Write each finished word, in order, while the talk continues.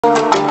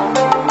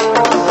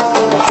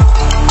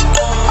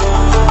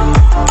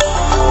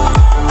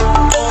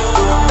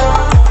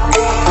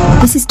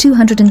This is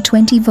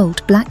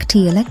 220-volt Blackt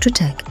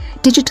Electrotech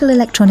digital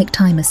electronic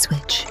timer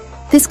switch.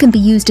 This can be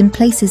used in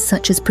places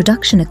such as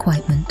production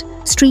equipment,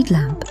 street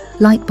lamp,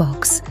 light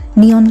box,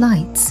 neon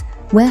lights,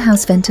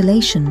 warehouse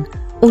ventilation,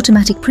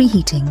 automatic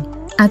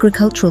preheating,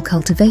 agricultural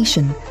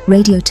cultivation,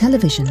 radio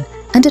television,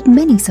 and at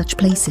many such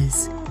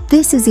places.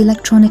 This is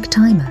electronic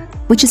timer,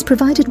 which is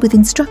provided with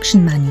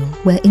instruction manual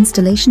where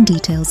installation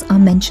details are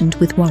mentioned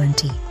with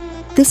warranty.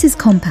 This is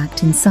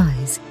compact in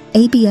size,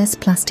 ABS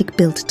plastic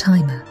built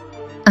timer.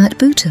 At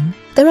bottom,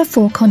 there are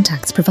 4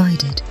 contacts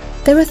provided.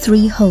 There are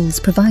 3 holes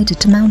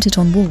provided to mount it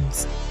on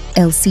walls.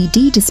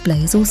 LCD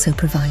display is also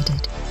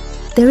provided.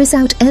 There is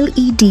out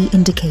LED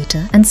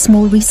indicator and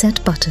small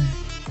reset button.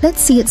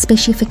 Let's see its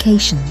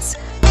specifications.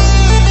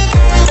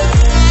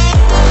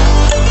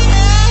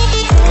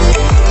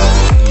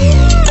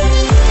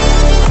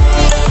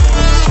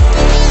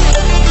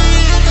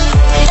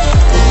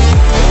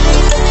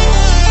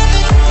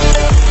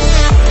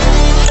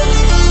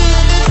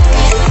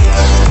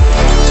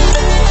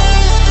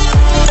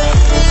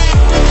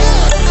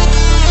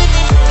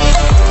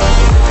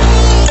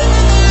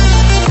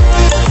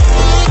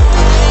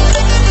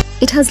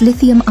 It has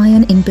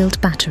lithium-ion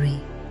inbuilt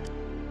battery.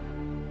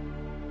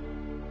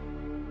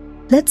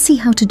 Let's see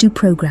how to do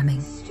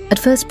programming. At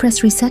first,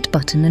 press reset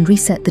button and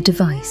reset the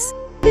device.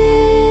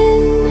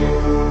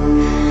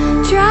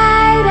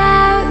 Dried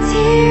out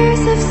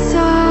tears of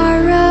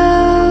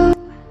sorrow.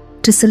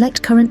 To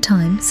select current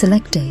time,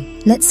 select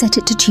day. Let's set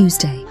it to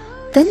Tuesday.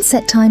 Then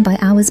set time by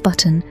hours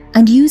button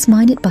and use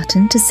minute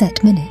button to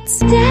set minutes.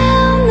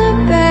 Down the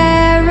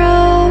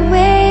barrel,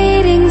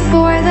 waiting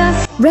for the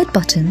Red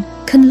button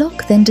can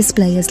lock, then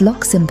display as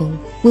lock symbol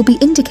will be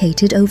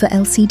indicated over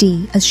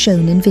LCD as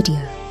shown in video.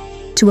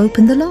 To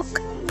open the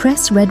lock,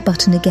 press red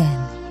button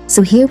again.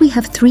 So here we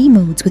have 3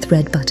 modes with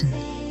red button.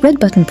 Red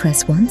button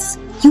press once,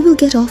 you will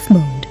get off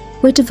mode,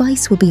 where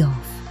device will be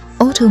off.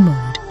 Auto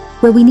mode,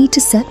 where we need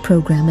to set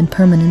program, and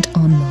permanent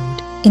on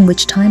mode, in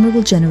which timer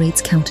will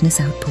generate countless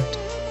output.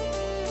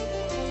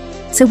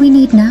 So we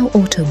need now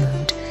auto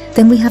mode.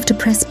 Then we have to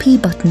press P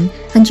button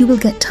and you will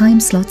get time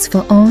slots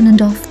for on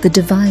and off the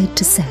divide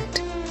to set.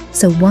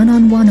 So 1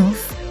 on 1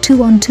 off,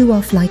 2 on 2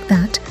 off, like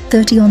that.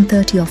 30 on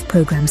 30 off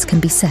programs can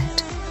be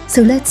set.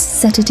 So let's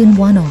set it in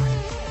 1 on.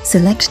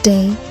 Select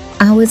day,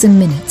 hours and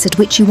minutes at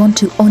which you want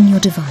to on your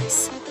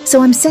device.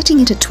 So I'm setting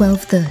it at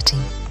 12:30.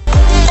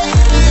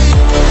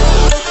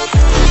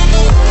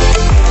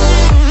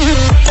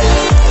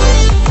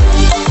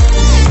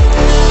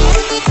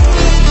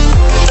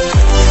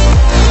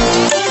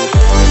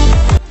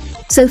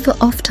 So for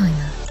off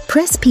timer,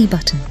 press P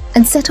button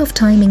and set off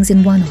timings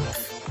in 1 off.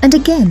 And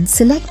again,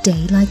 select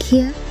day, like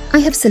here. I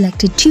have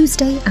selected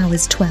Tuesday,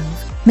 hours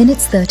 12,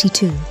 minutes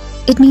 32.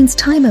 It means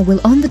timer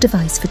will on the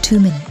device for 2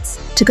 minutes.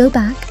 To go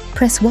back,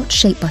 press watch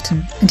shape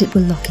button and it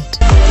will lock it.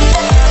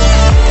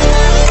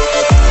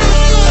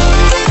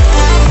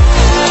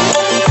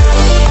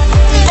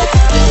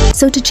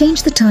 So to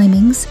change the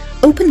timings,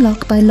 open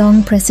lock by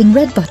long pressing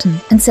red button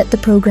and set the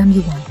program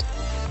you want.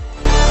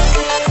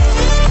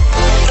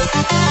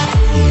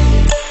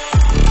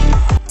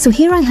 So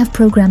here I have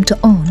programmed to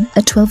on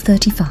at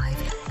 12:35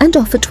 and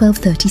off at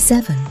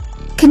 12:37.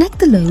 Connect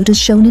the load as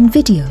shown in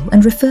video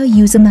and refer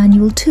user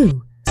manual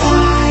too.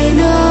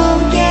 final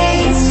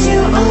gates to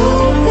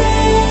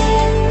open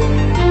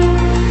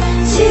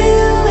to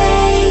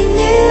a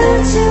new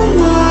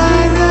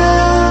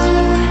tomorrow,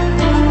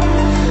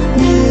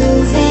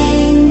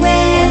 moving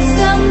with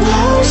the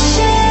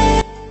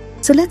motion.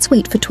 So let's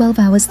wait for 12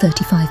 hours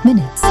 35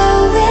 minutes.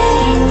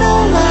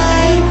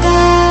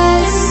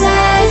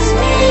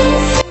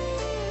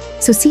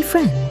 So see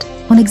friend,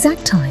 on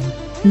exact time,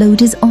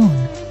 load is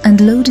on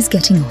and load is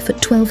getting off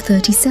at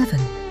 12:37.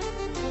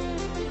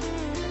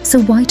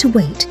 So why to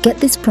wait? Get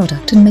this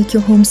product and make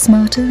your home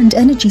smarter and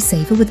energy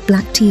saver with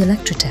Blackt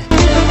Electrotech.